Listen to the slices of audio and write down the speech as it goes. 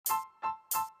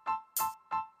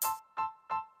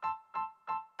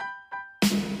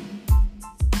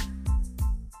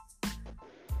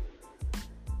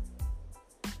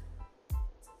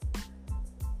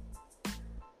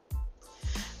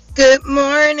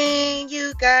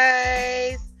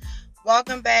guys?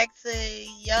 Welcome back to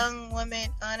Young Women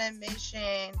on a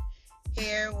Mission,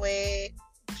 here with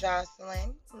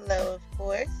Jocelyn Lowe, of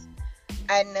course.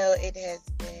 I know it has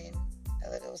been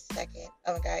a little second.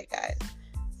 Oh my God, you guys.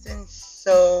 It's been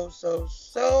so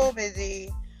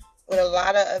busy with a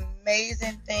lot of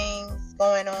amazing things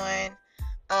going on.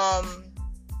 I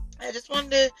just wanted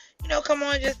to, come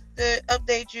on just to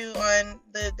update you on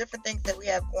the different things that we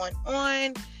have going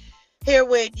on here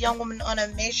with Young Women on a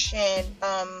Mission.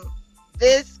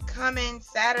 This coming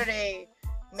Saturday,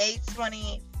 May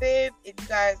 25th, if you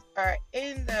guys are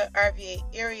in the RVA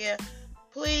area,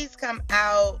 please come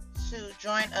out to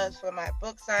join us for my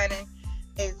book signing,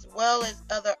 as well as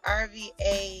other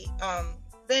RVA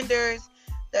vendors.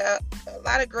 There are a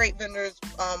lot of great vendors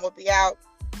will be out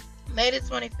May the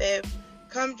 25th.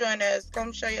 Come join us.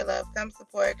 Come show your love. Come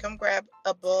support. Come grab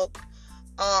a book.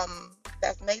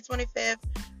 That's May 25th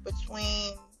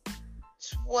between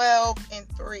 12 and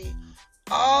 3.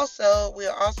 Also, we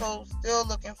are also still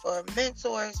looking for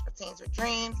mentors for Teens with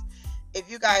Dreams. If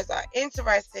you guys are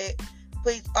interested,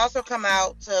 please also come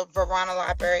out to Verona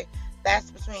Library. That's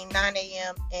between 9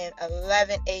 a.m. and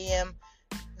 11 a.m.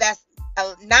 That's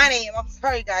 9 a.m. I'm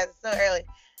sorry, guys. It's so early.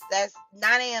 That's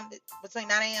 9 a.m. between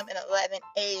 9 a.m. and 11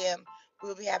 a.m.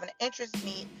 We'll be having an interest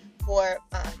meet for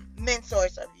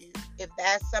mentors of you. If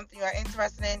that's something you are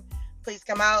interested in, please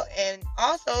come out. And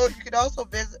also, you could also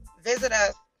visit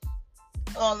us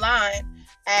online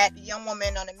at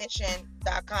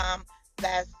youngwomanonamission.com.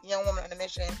 That's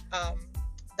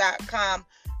youngwomanonamission.com.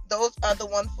 Those are the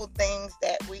wonderful things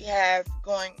that we have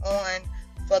going on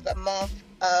for the month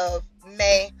of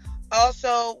May.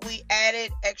 Also, we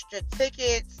added extra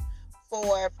tickets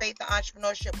for Faith and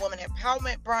Entrepreneurship Women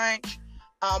Empowerment Brunch,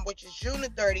 which is June the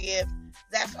 30th.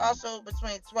 That's also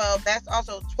between 12. That's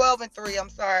also 12 and 3. I'm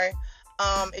sorry.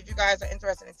 If you guys are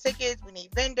interested in tickets, we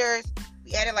need vendors.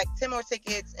 We added like 10 more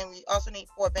tickets, and we also need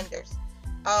 4 vendors.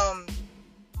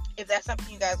 If that's something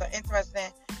you guys are interested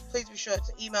in, please be sure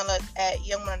to email us at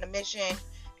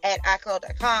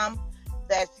youngwomanonamission@icloud.com.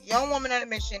 That's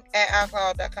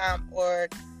youngwomanonamission@icloud.com, or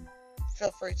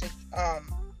feel free to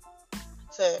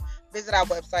visit our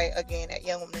website again at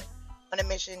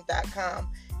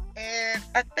youngwomanonamission.com. And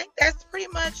I think that's pretty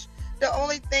much the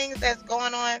only things that's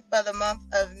going on for the month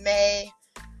of May.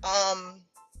 A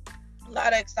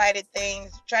lot of excited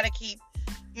things. Try to keep,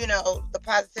 the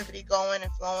positivity going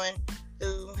and flowing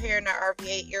through here in the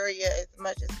RVA area as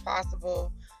much as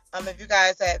possible. If you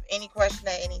guys have any question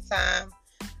at any time,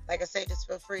 like I said, just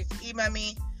feel free to email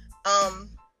me.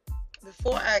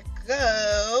 Before I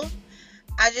go,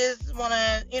 I just want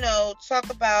to, talk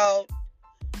about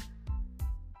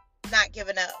not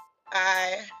giving up.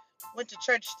 I went to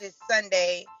church this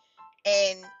Sunday,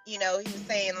 and, he was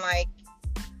saying, like,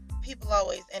 people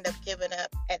always end up giving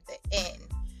up at the end.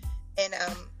 And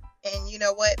you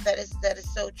know what? That is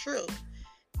so true.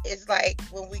 It's like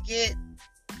when we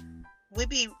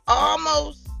be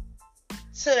almost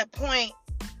to the point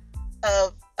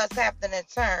of us having to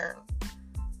turn,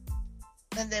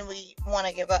 and then we want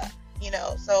to give up,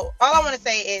 So all I want to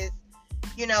say is,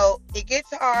 it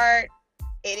gets hard.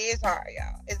 It is hard,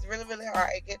 y'all. It's really, really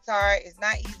hard. It gets hard. It's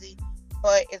not easy,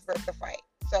 but it's worth the fight.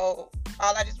 So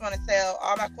all I just want to tell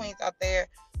all my queens out there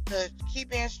to keep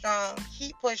being strong,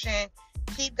 keep pushing,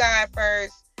 keep God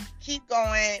first, keep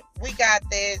going. We got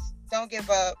this. Don't give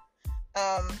up.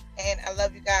 And I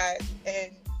love you guys.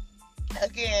 And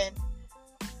again,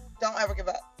 don't ever give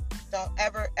up. Don't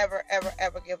ever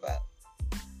give up.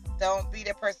 Don't be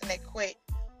the person that quit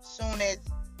soon as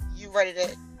you're ready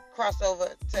to cross over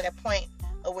to that point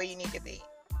of where you need to be.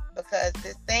 Because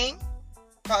this thing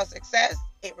called success,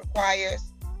 it requires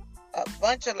a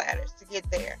bunch of ladders to get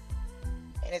there.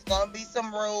 And it's going to be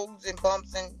some roads and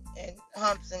bumps and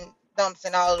humps and dumps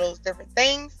and all of those different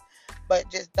things.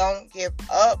 But just don't give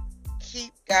up.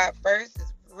 Keep God first.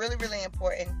 It's really, really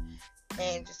important.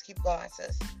 And just keep going,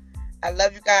 sis. I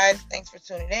love you guys. Thanks for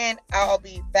tuning in. I'll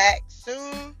be back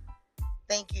soon.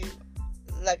 Thank you.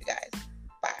 Love you guys.